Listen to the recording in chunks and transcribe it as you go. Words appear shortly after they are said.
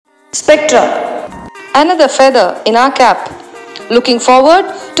Spectra, another feather in our cap. Looking forward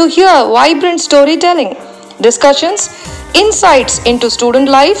to hear vibrant storytelling, discussions, insights into student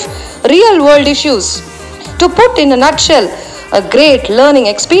life, real world issues. To put in a nutshell, a great learning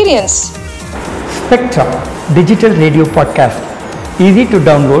experience. Spectra Digital Radio Podcast. Easy to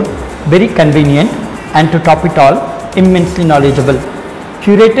download, very convenient, and to top it all, immensely knowledgeable.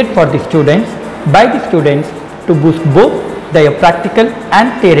 Curated for the students, by the students, to boost both their practical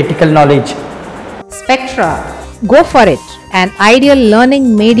and theoretical knowledge. Spectra. Go for it. An ideal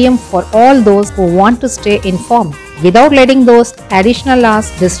learning medium for all those who want to stay informed without letting those additional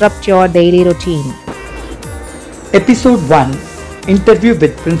hours disrupt your daily routine. Episode 1 Interview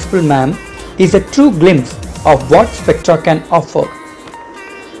with Principal Ma'am is a true glimpse of what Spectra can offer.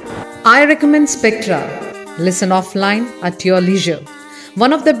 I recommend Spectra. Listen offline at your leisure.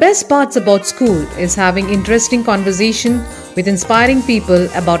 One of the best parts about school is having interesting conversation with inspiring people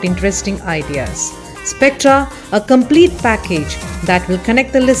about interesting ideas. Spectra, a complete package that will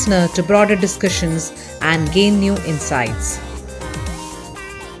connect the listener to broader discussions and gain new insights.